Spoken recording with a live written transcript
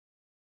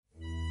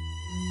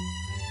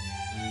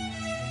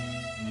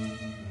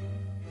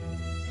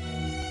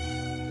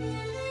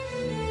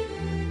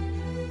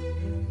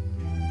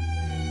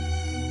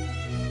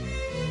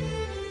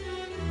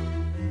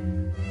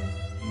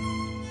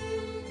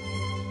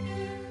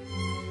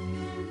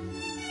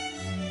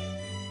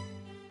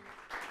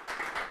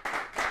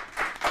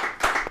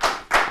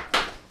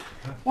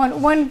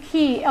one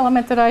key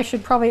element that I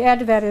should probably add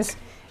to that is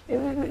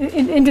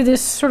into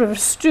this sort of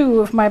stew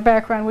of my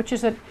background, which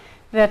is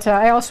that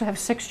I also have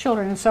 6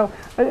 children, and so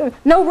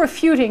no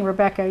refuting,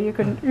 Rebecca. You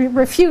can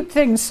refute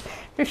things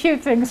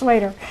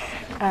later.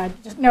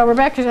 No,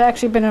 Rebecca's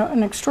actually been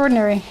an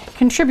extraordinary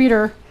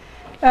contributor.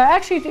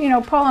 Actually, you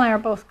know, Paul and I are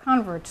both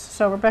converts,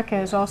 so Rebecca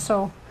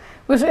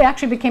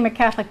actually became a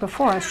Catholic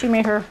before us. She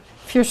made her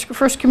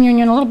first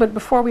communion a little bit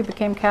before we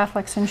became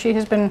Catholics, and she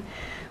has been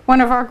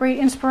one of our great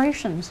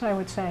inspirations, I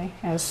would say,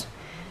 as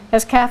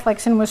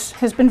Catholics, and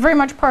has been very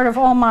much part of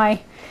all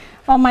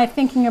my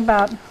thinking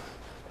about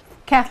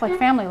Catholic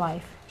family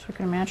life, as you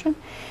can imagine.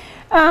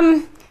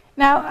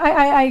 Now,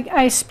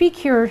 I speak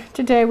here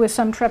today with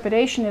some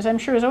trepidation, as I'm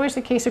sure is always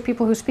the case of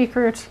people who speak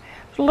here. It's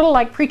a little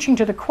like preaching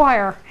to the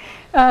choir.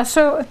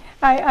 So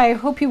I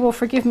hope you will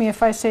forgive me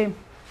if I say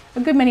a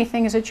good many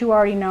things that you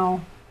already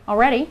know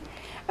already.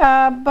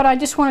 But I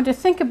just wanted to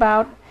think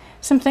about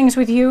some things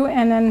with you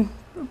and then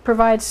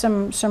provide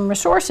some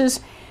resources.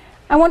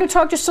 I want to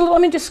talk just a little,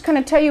 let me just kind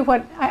of tell you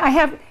what, I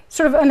have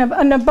sort of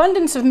an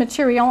abundance of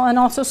material and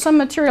also some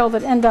material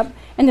that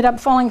ended up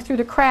falling through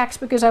the cracks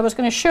because I was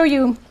going to show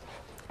you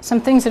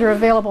some things that are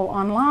available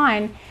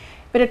online,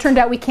 but it turned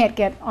out we can't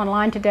get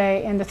online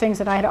today, and the things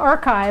that I had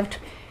archived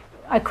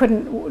I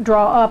couldn't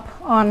draw up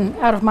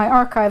out of my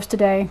archives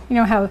today. You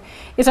know how,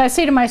 as I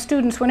say to my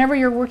students, whenever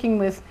you're working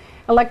with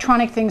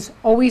electronic things,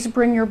 always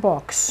bring your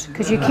books,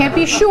 because you can't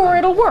be sure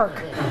it'll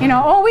work. You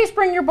know, always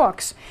bring your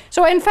books.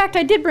 So in fact,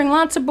 I did bring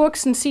lots of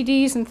books and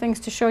CDs and things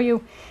to show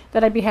you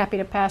that I'd be happy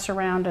to pass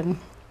around and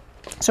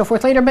so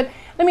forth later. But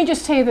let me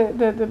just tell you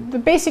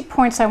the basic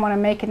points I want to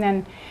make, and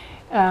then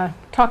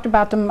talked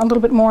about them a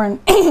little bit more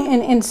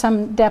in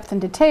some depth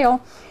and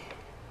detail.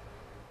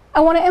 I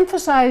want to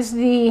emphasize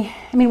I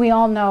mean, we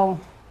all know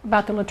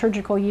about the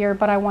liturgical year,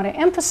 but I want to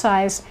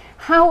emphasize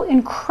how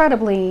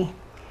incredibly,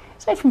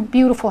 aside from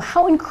beautiful,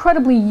 how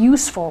incredibly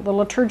useful the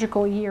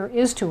liturgical year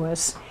is to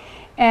us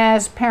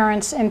as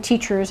parents and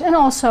teachers and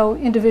also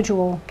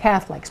individual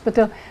Catholics. But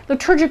the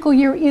liturgical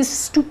year is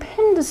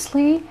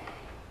stupendously,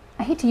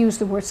 I hate to use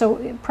the word,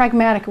 so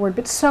pragmatic a word,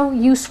 but so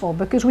useful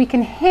because we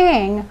can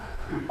hang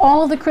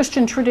all of the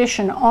Christian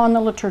tradition on the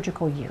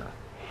liturgical year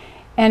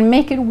and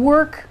make it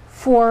work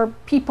for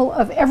people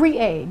of every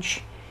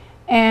age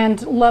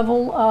and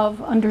level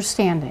of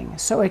understanding.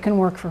 So it can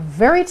work for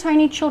very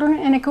tiny children,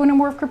 and it can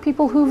work for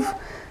people who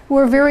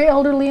are very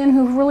elderly and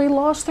who've really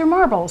lost their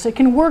marbles. It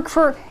can work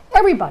for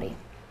everybody.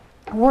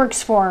 It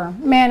works for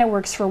men, it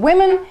works for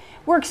women.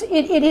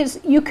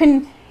 You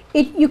can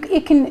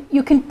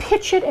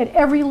pitch it at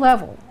every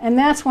level, and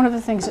that's one of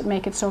the things that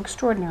make it so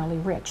extraordinarily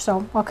rich.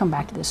 So I'll come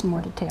back to this in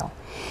more detail.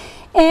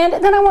 And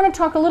then I want to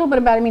talk a little bit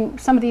about, I mean,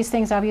 some of these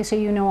things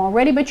obviously you know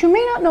already, but you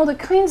may not know the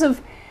kinds of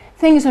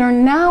things that are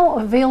now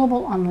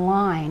available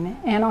online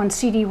and on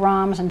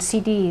CD-ROMs and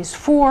CDs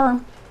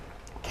for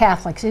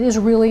Catholics. It is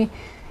really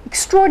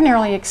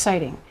extraordinarily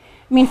exciting.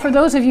 I mean, for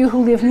those of you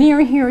who live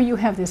near here, you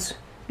have this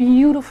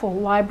beautiful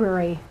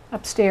library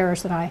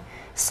upstairs that I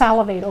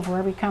salivate over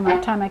every time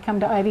I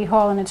come to Ivy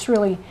Hall, and it's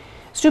really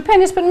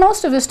stupendous, but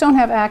most of us don't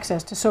have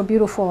access to so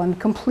beautiful and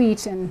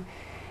complete and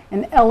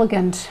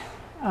elegant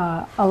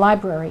a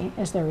library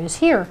as there is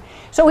here.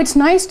 So it's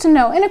nice to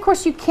know, and of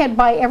course you can't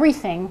buy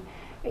everything,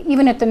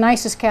 even at the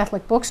nicest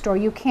Catholic bookstore.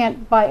 You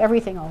can't buy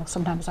everything, although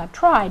sometimes I've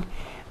tried,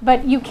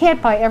 but you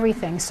can't buy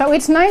everything. So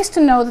it's nice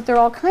to know that there are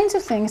all kinds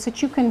of things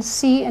that you can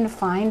see and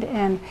find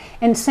and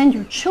send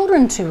your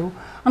children to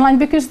online,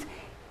 because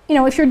you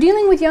know, if you're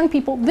dealing with young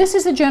people, this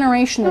is a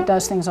generation that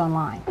does things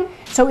online.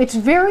 So it's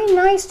very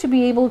nice to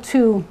be able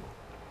to,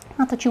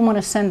 not that you want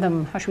to send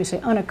them, how should we say,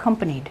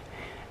 unaccompanied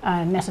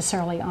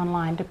necessarily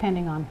online,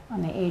 depending on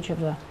the age of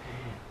the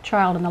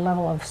child and the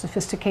level of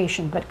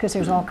sophistication, but because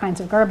there's all kinds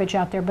of garbage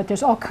out there, but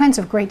there's all kinds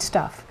of great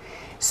stuff.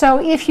 So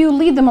if you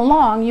lead them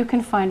along, you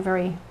can find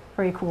very,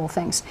 very cool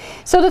things.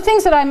 So the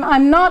things that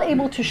I'm not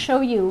able to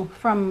show you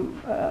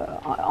from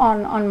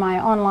on my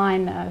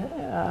online,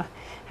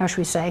 how should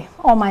we say,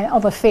 all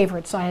the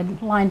favorites I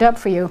had lined up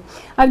for you.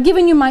 I've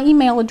given you my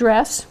email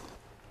address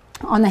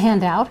on the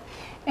handout,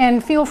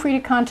 and feel free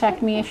to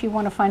contact me if you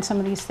want to find some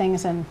of these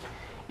things and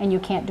you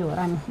can't do it.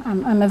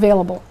 I'm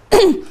available.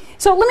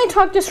 So let me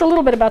talk just a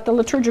little bit about the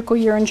liturgical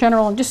year in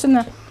general, and just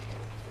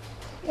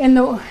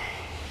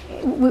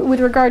with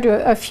regard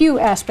to a few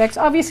aspects.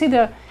 Obviously,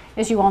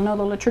 as you all know,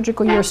 the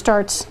liturgical year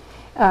starts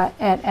at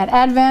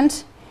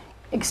Advent,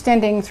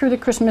 extending through the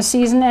Christmas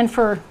season, and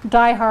for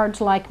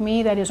diehards like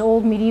me, that is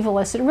old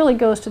medievalists, it really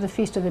goes to the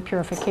Feast of the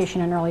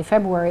Purification in early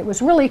February. It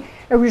was really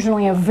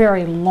originally a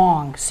very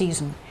long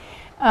season,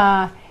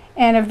 and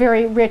a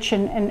very rich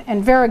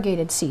and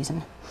variegated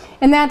season.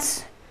 And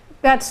that's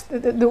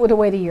the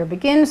way the year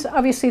begins.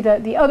 Obviously,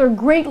 the other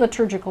great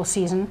liturgical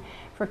season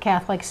for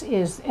Catholics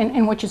is,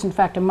 and which is in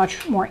fact a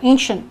much more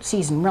ancient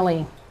season,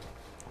 really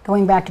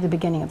going back to the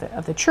beginning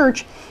of the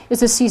church, is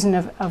the season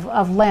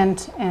of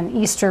Lent and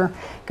Easter,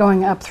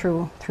 going up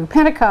through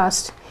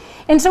Pentecost.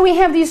 And so we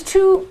have these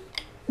two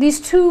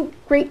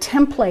great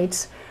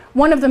templates.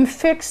 One of them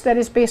fixed, that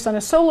is based on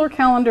a solar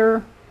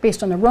calendar,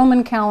 based on the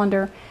Roman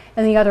calendar,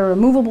 and the other a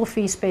movable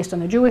feast based on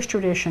the Jewish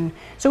tradition.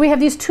 So we have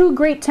these two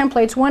great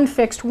templates, one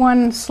fixed,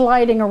 one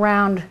sliding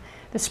around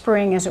the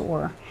spring, as it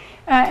were,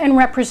 and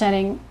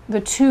representing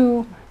the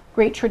two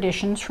great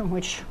traditions from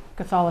which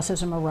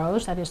Catholicism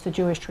arose, that is the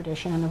Jewish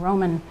tradition and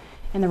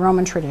the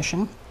Roman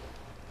tradition.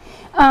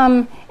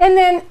 And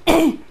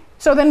then,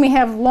 so then we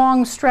have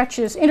long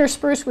stretches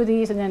interspersed with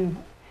these, and then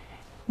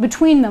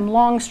between them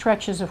long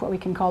stretches of what we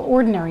can call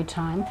ordinary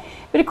time.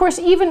 But of course,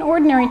 even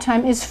ordinary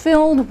time is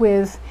filled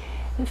with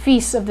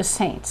feasts of the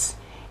saints.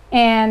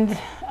 And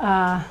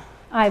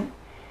I'm,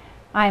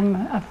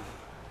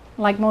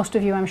 like most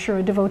of you, I'm sure,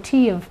 a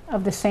devotee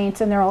of the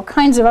saints, and there are all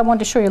kinds of, I want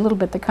to show you a little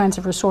bit the kinds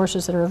of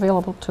resources that are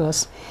available to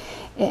us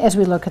as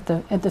we look at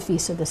the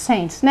feasts of the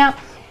saints. Now,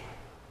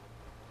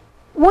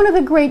 one of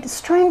the great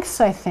strengths,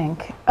 I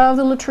think, of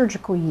the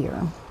liturgical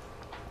year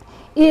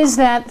is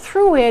that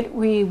through it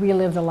we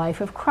relive the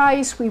life of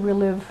Christ, we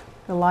relive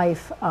the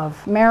life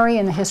of Mary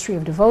and the history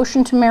of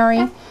devotion to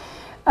Mary.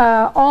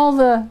 All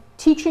the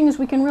teachings,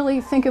 we can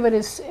really think of it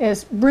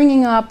as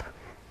bringing up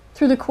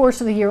through the course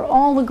of the year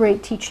all the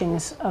great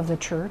teachings of the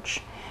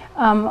Church,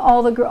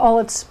 all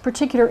its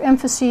particular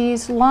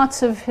emphases,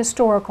 lots of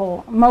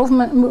historical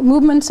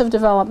movements of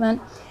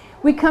development.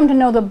 We come to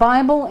know the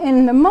Bible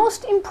in the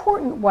most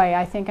important way,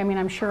 I think. I mean,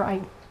 I'm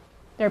sure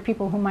there are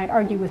people who might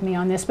argue with me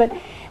on this, but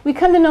we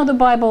come to know the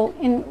Bible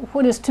in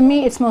what is, to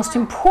me, its most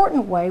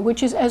important way,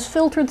 which is as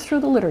filtered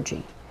through the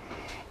liturgy,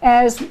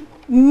 as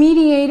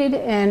mediated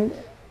and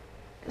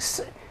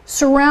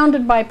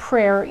surrounded by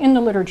prayer in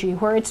the liturgy,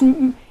 where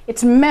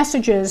its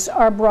messages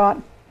are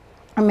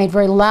made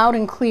very loud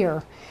and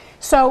clear.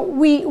 So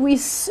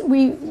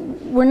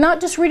we're not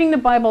just reading the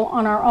Bible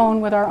on our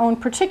own with our own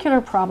particular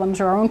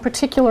problems or our own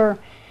particular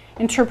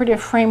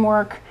interpretive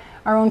framework,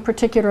 our own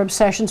particular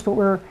obsessions, but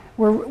we're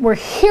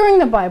hearing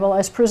the Bible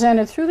as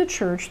presented through the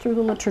Church, through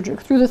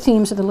the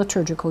themes of the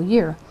liturgical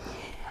year.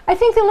 I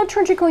think the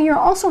liturgical year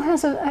also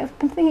has I've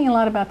been thinking a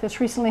lot about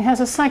this recently,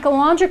 has a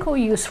psychological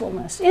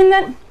usefulness in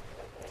that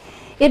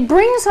it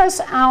brings us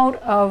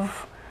out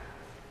of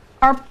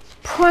our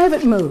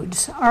private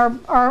moods,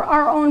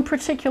 our own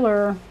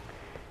particular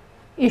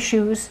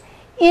issues,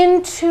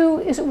 into,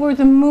 as it were,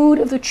 the mood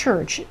of the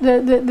Church.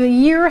 The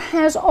year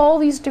has all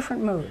these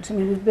different moods. I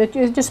mean,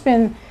 it's just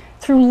been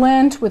through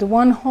Lent with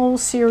one whole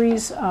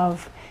series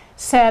of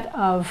set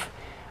of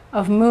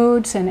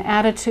moods and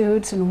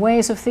attitudes and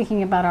ways of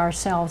thinking about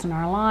ourselves and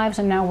our lives,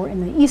 and now we're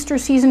in the Easter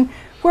season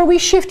where we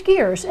shift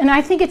gears. And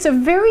I think it's a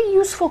very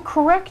useful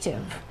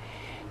corrective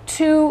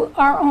to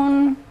our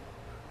own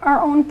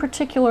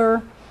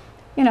particular,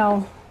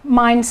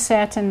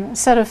 mindset and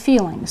set of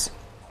feelings.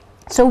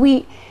 So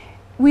we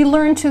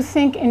learn to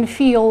think and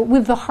feel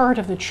with the heart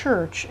of the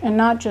Church and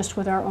not just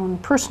with our own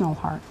personal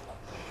heart.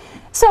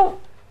 So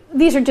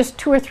these are just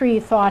two or three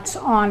thoughts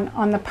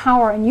on the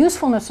power and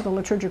usefulness of the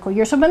liturgical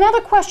year. So but now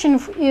the question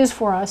is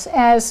for us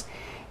as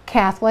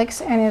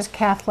Catholics and as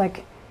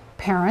Catholic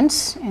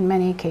parents in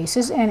many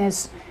cases, and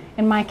as,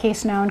 in my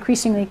case now,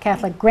 increasingly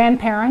Catholic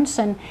grandparents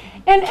and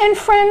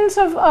friends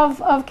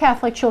of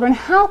Catholic children,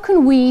 how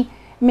can we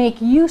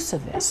make use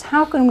of this?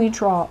 How can we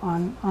draw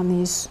on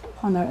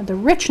the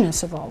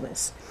richness of all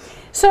this?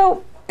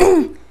 So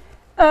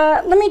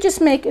let me just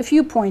make a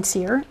few points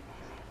here.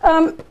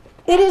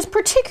 It is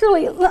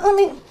particularly,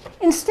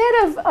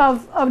 instead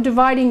of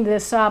dividing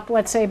this up,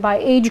 let's say, by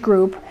age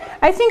group,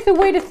 I think the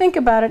way to think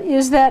about it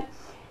is that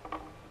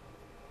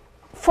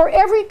for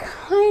every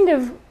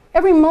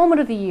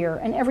moment of the year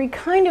and every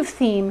kind of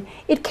theme,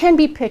 it can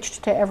be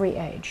pitched to every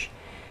age.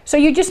 So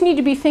you just need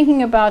to be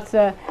thinking about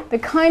the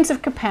kinds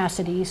of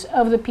capacities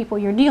of the people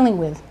you're dealing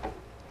with.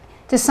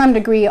 To some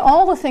degree,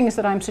 all the things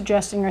that I'm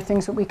suggesting are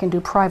things that we can do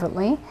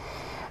privately,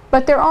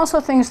 but there are also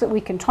things that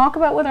we can talk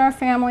about with our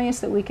families,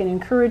 that we can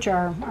encourage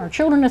our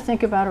children to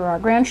think about or our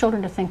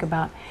grandchildren to think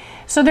about.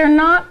 So they're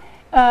not,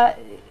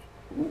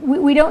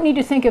 we don't need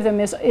to think of them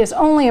as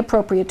only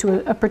appropriate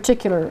to a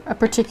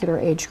particular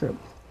age group.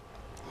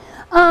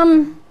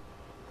 One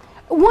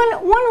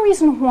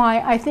reason why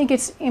I think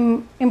it's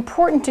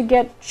important to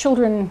get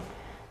children,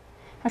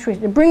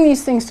 to bring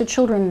these things to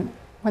children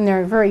when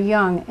they're very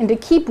young and to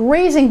keep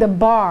raising the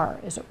bar,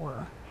 as it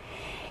were,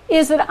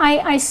 is that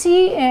I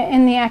see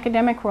in the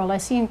academic world, I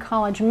see in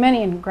college,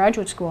 in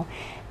graduate school,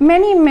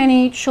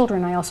 many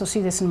children, I also see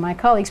this in my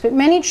colleagues, but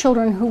many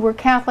children who were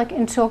Catholic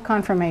until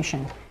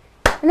confirmation.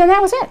 And then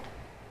that was it.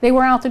 They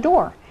were out the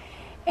door.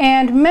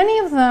 And many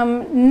of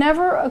them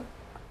never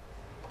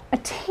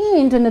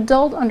attained an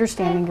adult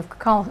understanding of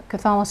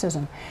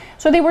Catholicism.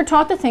 So they were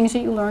taught the things that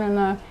you learn in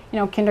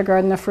the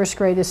kindergarten, the first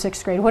grade, the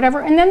sixth grade, whatever,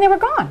 and then they were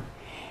gone.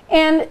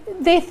 And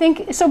they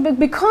think, so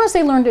because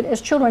they learned it as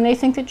children, they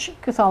think that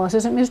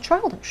Catholicism is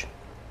childish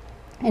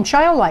and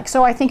childlike.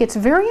 So I think it's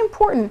very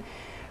important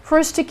for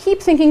us to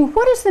keep thinking,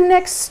 what is the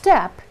next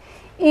step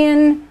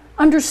in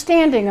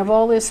understanding of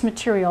all this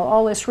material,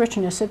 all this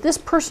richness that this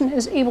person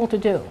is able to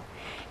do?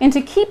 And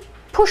to keep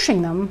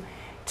pushing them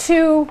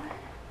to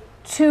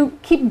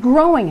keep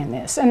growing in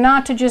this and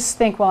not to just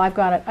think, well, I've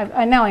got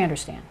it, now I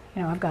understand.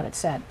 you know, I've got it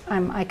set.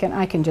 I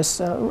can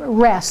just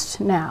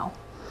rest now.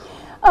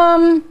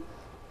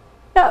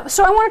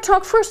 So I want to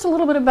talk first a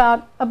little bit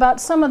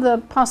about some of the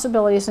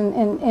possibilities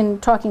in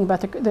talking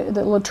about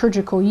the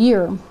liturgical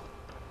year.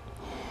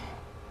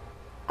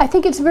 I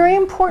think it's very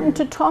important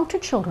to talk to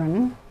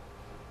children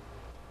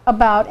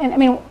about, and I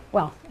mean,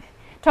 well,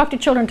 talk to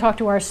children, talk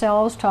to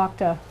ourselves, talk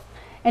to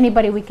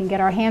anybody we can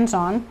get our hands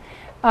on,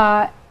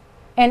 and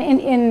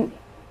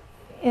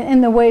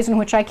in the ways in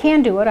which I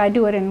can do it. I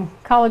do it in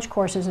college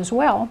courses as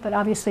well, but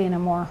obviously in a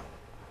more,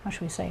 how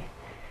should we say,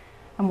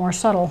 a more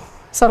subtle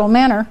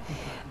manner.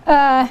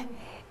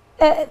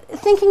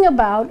 Thinking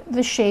about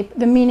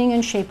the meaning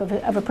and shape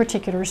of a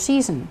particular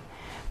season.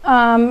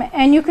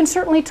 And you can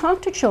certainly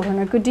talk to children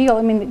a good deal.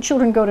 I mean,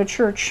 children go to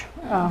church.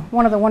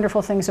 One of the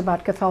wonderful things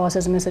about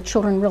Catholicism is that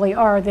children really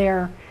are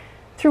there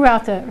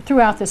throughout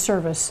the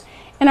service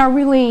and are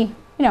really,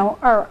 you know,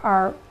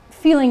 are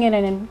feeling it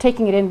and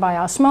taking it in by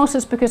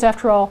osmosis, because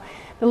after all,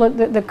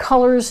 the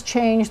colors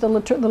change, the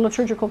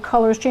liturgical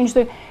colors change.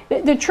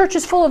 The church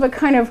is full of a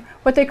kind of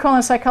what they call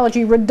in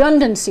psychology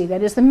redundancy.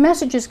 That is, the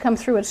messages come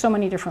through at so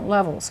many different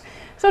levels.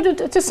 So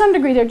to some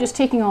degree, they're just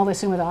taking all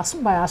this in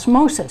by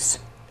osmosis.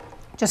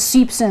 Just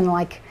seeps in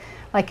like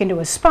into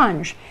a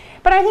sponge.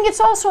 But I think it's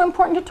also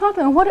important to talk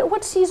to them.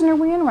 What season are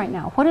we in right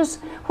now? What is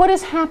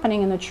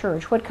happening in the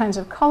church? What kinds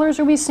of colors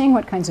are we seeing?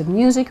 What kinds of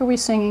music are we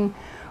singing?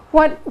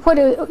 What's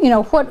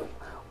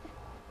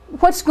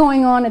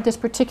going on at this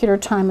particular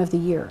time of the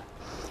year?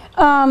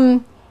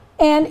 And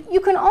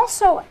you can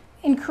also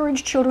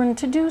encourage children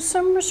to do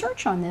some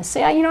research on this.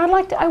 Say, you know,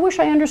 I wish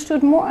I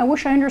understood more. I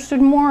wish I understood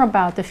more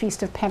about the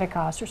Feast of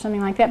Pentecost or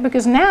something like that.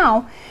 Because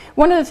now,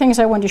 one of the things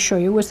I wanted to show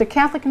you was the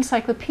Catholic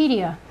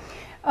Encyclopedia.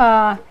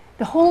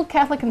 The whole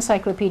Catholic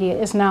Encyclopedia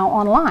is now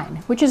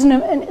online, which is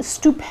a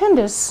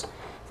stupendous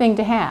thing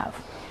to have.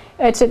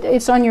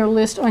 It's on your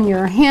list, on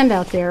your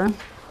handout there,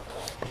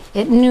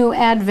 at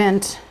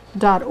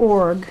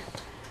newadvent.org.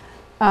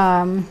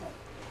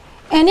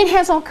 And it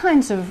has all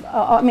kinds of,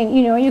 I mean,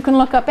 you know, you can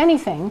look up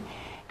anything,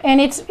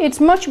 and it's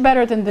much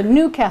better than the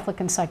New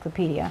Catholic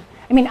Encyclopedia.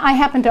 I mean, I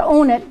happen to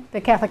own it, the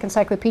Catholic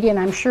Encyclopedia, and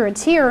I'm sure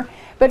it's here,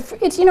 but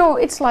it's, you know,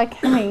 it's like,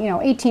 how many, you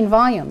know, 18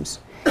 volumes.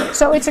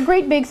 So it's a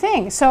great big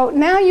thing. So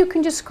now you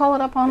can just call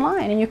it up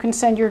online, and you can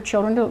send your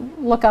children to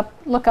look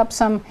up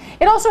some.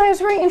 It also has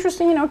very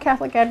interesting, you know,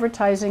 Catholic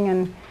advertising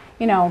and,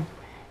 you know,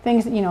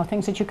 things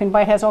that you can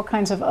buy. It has all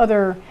kinds of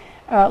other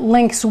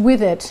links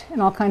with it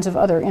and all kinds of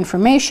other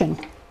information.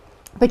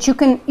 But you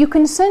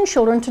can send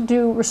children to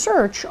do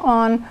research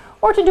on,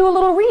 or to do a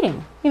little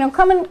reading. You know,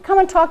 come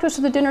and talk to us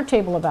at the dinner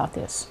table about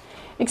this.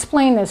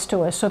 Explain this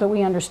to us so that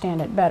we understand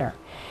it better.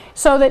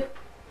 So that,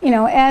 you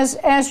know,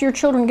 as your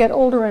children get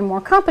older and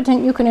more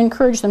competent, you can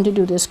encourage them to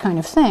do this kind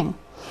of thing.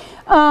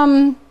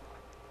 I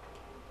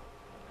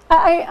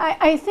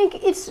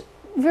think it's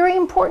very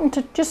important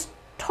to just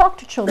talk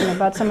to children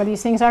about some of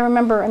these things. I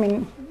remember, I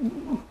mean,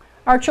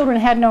 our children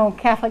had no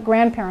Catholic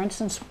grandparents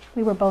since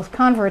we were both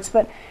converts,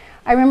 but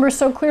I remember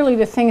so clearly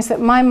the things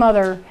that my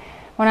mother,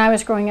 when I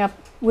was growing up,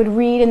 would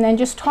read and then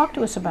just talk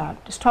to us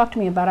about, just talk to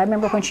me about. I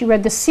remember when she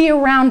read The Sea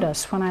Around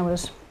Us when I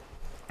was,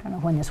 I don't know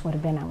when this would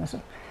have been, I was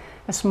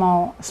a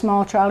small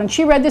child, and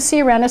she read The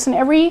Sea Around Us, and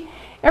every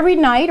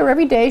night or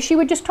every day she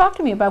would just talk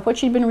to me about what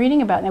she'd been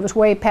reading about, and it was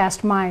way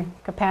past my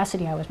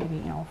capacity. I was maybe,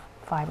 you know,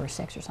 5 or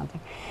 6 or something,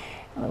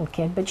 a little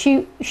kid, but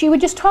she would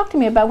just talk to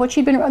me about what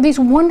she'd been, these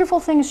wonderful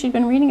things she'd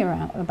been reading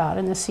about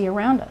in The Sea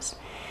Around Us.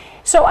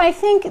 So I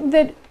think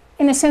that,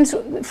 in a sense,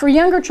 for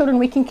younger children,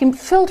 we can keep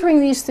filtering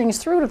these things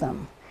through to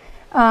them.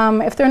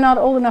 If they're not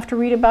old enough to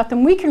read about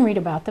them, we can read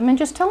about them and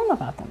just tell them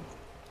about them.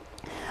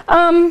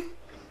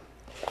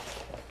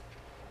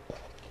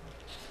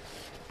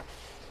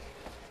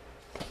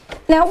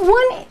 Now,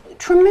 one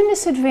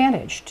tremendous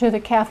advantage to the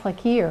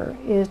Catholic year,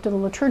 to the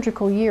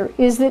liturgical year,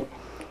 is that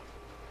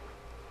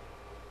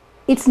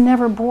it's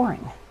never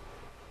boring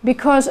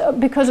because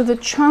of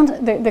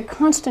the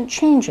constant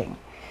changing.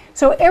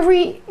 So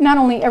not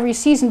only every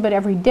season, but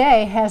every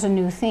day has a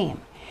new theme.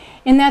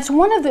 And that's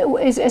one of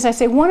as I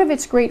say, one of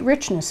its great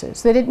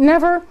richnesses, that it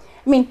never,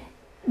 I mean,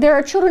 there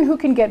are children who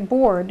can get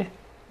bored,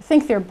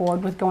 think they're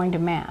bored with going to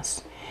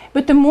Mass.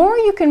 But the more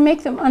you can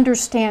make them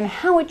understand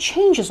how it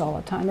changes all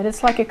the time, that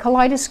it's like a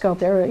kaleidoscope,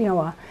 there, you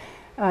know,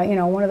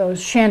 one of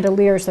those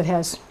chandeliers that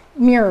has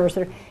mirrors,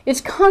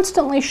 it's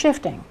constantly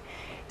shifting.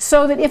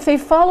 So that if they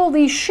follow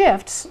these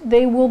shifts,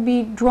 they will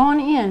be drawn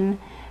in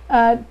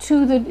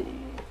to the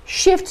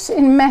shifts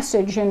in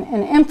message and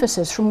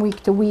emphasis from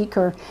week to week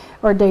or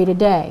day to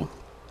day.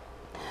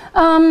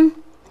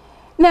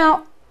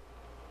 Now,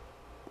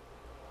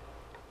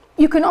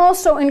 you can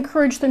also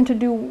encourage them to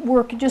do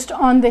work just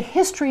on the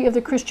history of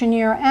the Christian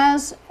year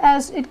as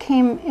it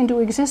came into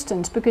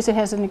existence, because it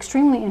has an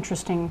extremely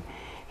interesting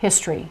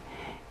history,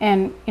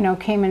 and, you know,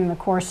 came in the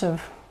course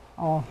of,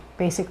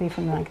 basically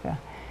from like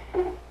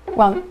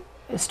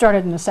it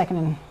started in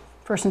the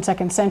first and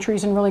second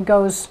centuries, and really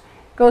goes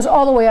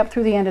all the way up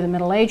through the end of the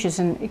Middle Ages,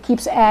 and it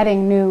keeps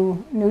adding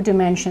new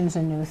dimensions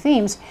and new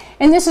themes.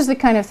 And this is the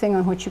kind of thing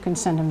on which you can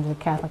send them to the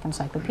Catholic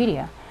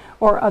Encyclopedia,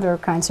 or other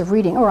kinds of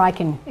reading. Or I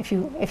can, if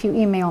you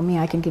email me,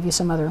 I can give you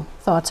some other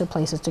thoughts of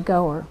places to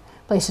go or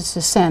places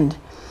to send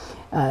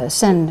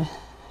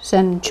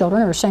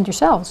children or send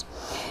yourselves.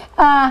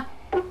 Now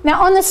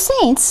on the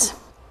saints,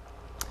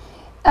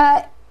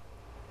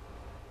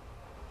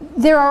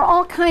 there are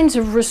all kinds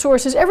of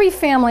resources. Every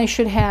family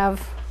should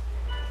have,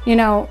 you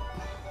know.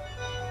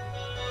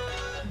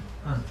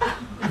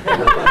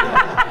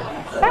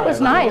 That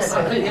was nice.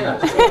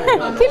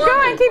 Keep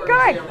going.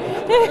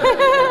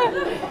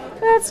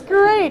 That's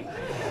great.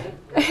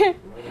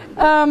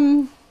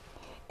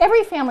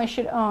 Every family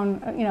should own,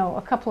 you know,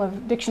 a couple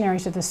of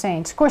dictionaries of the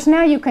saints. Of course,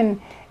 now you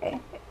can.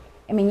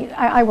 I mean,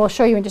 I will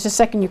show you in just a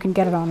second. You can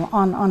get it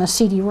on a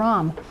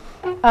CD-ROM.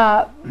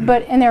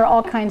 And there are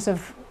all kinds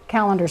of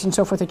calendars and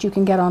so forth that you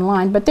can get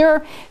online. But there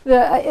are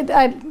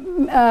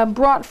I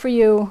brought for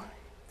you,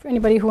 for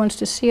anybody who wants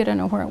to see it. I don't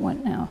know where it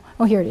went now.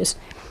 Oh, here it is.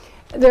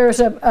 There's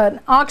an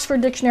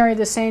Oxford Dictionary of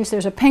the Saints.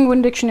 There's a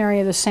Penguin Dictionary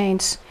of the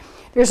Saints.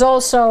 There's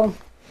also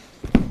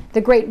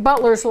the Great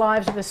Butler's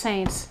Lives of the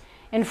Saints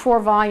in 4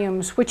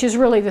 volumes, which is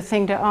really the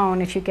thing to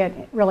own if you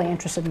get really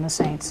interested in the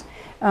saints.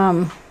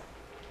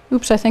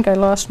 Oops, I think I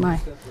lost,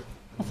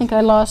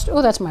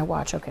 oh, that's my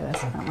watch. Okay,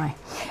 that's not my.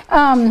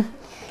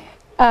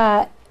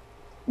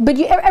 But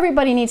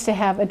everybody needs to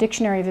have a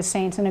dictionary of the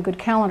saints and a good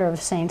calendar of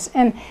the saints.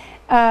 And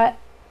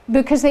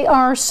because they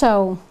are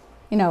so,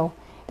 you know,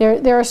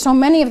 there are so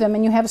many of them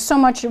and you have so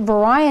much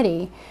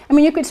variety. I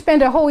mean, you could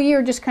spend a whole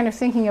year just kind of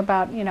thinking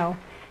about, you know,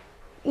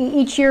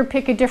 each year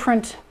pick a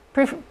different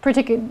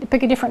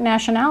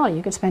nationality.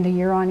 You could spend a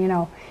year on, you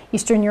know,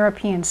 Eastern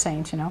European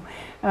saints, you know,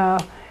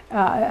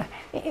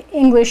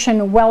 English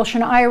and Welsh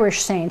and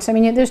Irish saints. I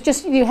mean, there's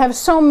just, you have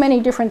so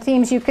many different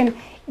themes. You can,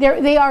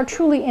 they are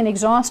truly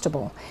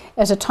inexhaustible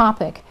as a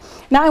topic.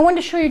 Now, I wanted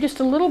to show you just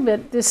a little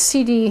bit this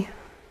CD.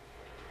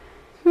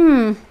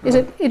 Is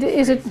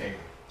it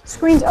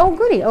screens? Oh,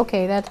 goody.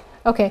 Okay,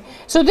 okay.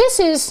 So this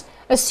is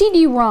a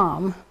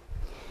CD-ROM.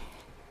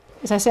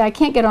 As I say, I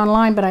can't get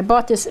online, but I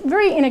bought this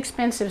very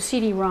inexpensive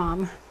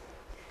CD-ROM,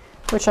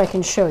 which I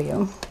can show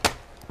you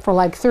for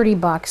like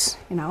 $30,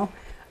 you know,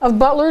 of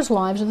Butler's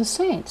Lives of the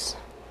Saints.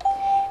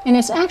 And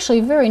it's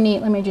actually very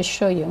neat. Let me just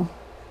show you.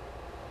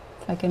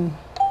 If I can,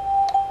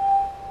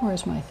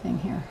 where's my thing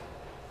here?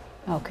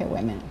 Okay, wait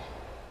a minute.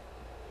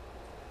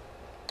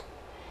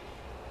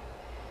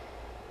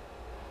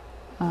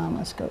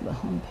 Let's go to the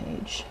home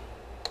page.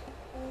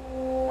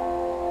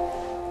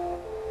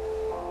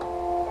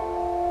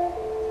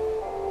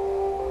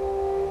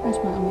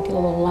 I'll make it a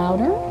little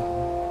louder.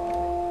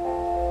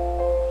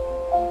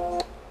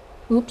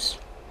 Oops.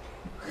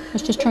 I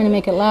was just trying to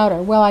make it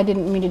louder. Well, I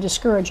didn't mean to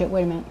discourage it.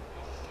 Wait a minute.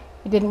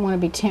 I didn't want to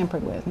be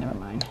tampered with. Never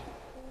mind.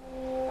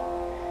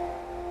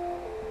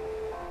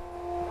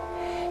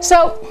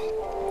 So,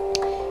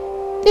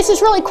 this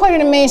is really quite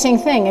an amazing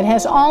thing. It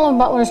has all of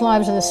Butler's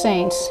Lives of the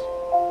Saints.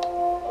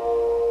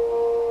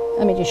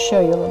 Let me just show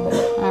you a little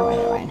bit. All right.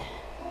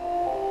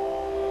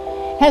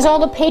 Has all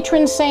the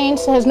patron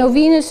saints, has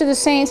novenas to the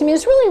saints. I mean,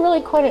 it's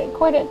really quite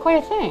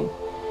a thing.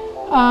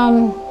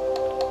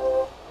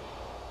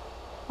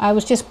 I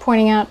was just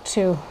pointing out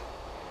to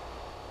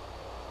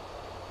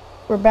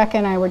Rebecca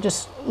and I were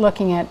just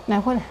looking at,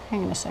 now what,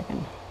 hang on a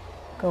second,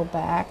 go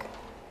back.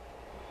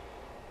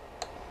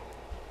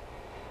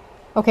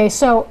 Okay,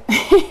 so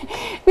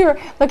we were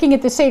looking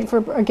at the saint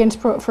for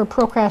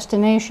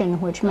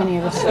procrastination, which many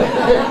of us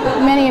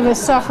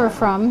suffer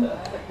from.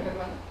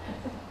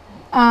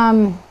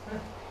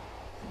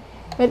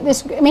 But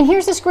this, I mean,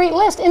 here's this great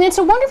list, and it's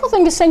a wonderful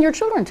thing to send your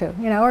children to,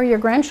 you know, or your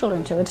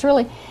grandchildren to. It's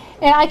really,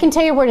 and I can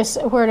tell you where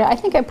to. I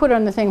think I put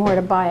on the thing where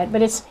to buy it,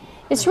 but it's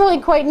really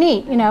quite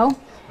neat, you know.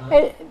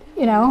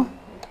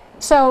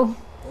 So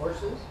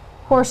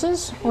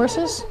horses.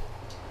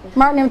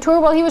 Martin of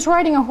Tours. Well, he was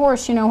riding a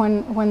horse, you know,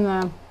 when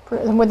the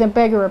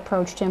beggar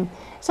approached him.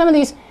 Some of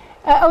these.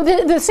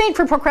 The saint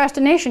for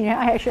procrastination,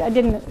 I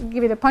didn't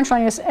give you the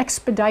punchline, is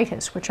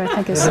Expeditus, which I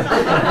think is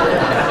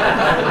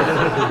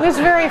was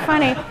very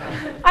funny.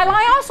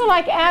 I also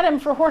like Adam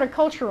for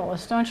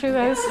horticulturalist, don't you?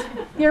 That's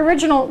the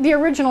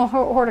original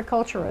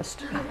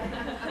horticulturist.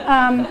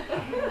 I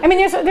mean,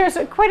 there's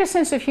quite a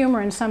sense of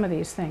humor in some of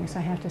these things,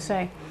 I have to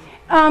say.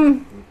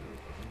 But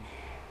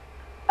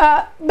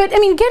I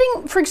mean,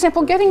 for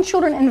example, getting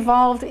children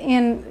involved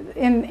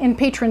in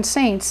patron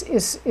saints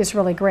is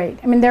really great.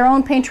 I mean, their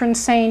own patron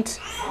saint,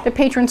 the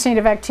patron saint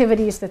of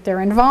activities that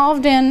they're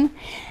involved in,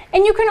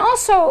 and you can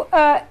also,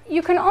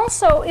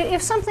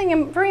 if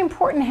something very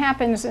important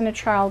happens in a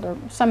child or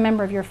some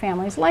member of your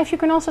family's life, you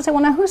can also say,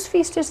 well, now whose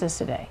feast is this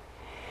today?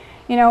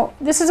 You know,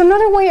 this is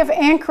another way of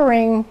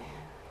anchoring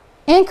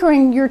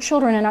your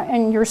children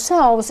and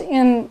yourselves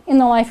in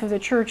the life of the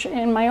church.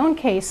 In my own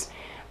case,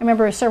 I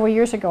remember several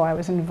years ago I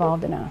was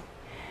involved in an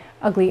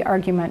ugly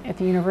argument at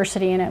the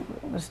university, and it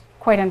was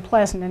quite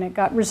unpleasant, and it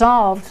got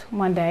resolved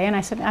one day, and I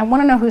said, I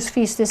want to know whose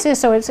feast this is.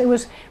 So it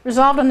was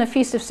resolved on the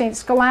feast of St.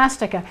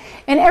 Scholastica.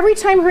 And every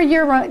time her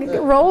year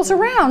rolls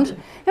around,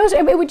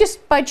 it was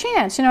just by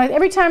chance, you know,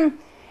 every time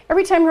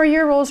every time her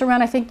year rolls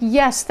around, I think,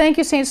 yes, thank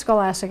you, St.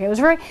 Scholastica. It was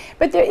very,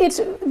 but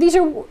these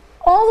are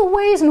all the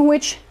ways in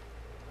which,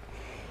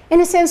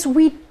 in a sense,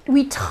 we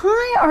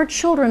tie our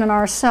children and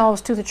ourselves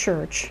to the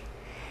church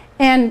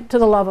and to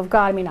the love of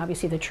God. I mean,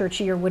 obviously the church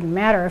year wouldn't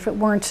matter if it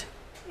weren't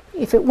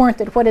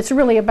that what it's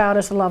really about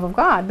is the love of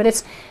God. But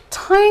it's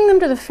tying them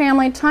to the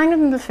family, tying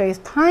them to the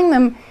faith, tying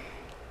them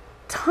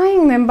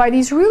by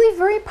these really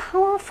very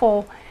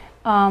powerful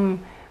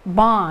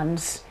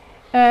bonds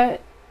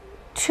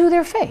to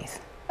their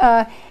faith.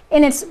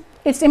 And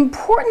it's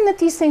important that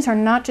these things are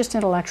not just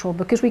intellectual,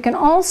 because we can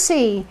all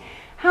see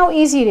how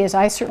easy it is.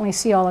 I certainly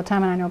see all the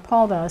time, and I know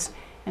Paul does,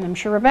 and I'm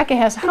sure Rebecca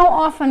has, how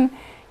often,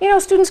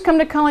 students come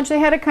to college, they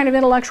had a kind of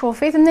intellectual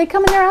faith, and they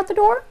come and they're out the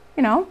door,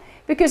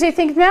 because they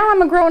think, now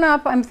I'm a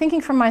grown-up, I'm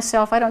thinking for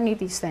myself, I don't need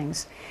these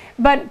things.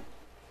 But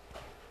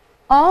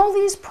all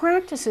these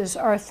practices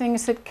are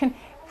things that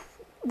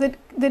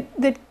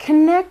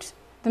connect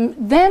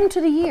them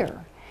to the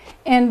year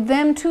and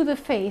them to the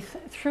faith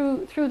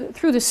through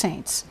the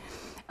saints.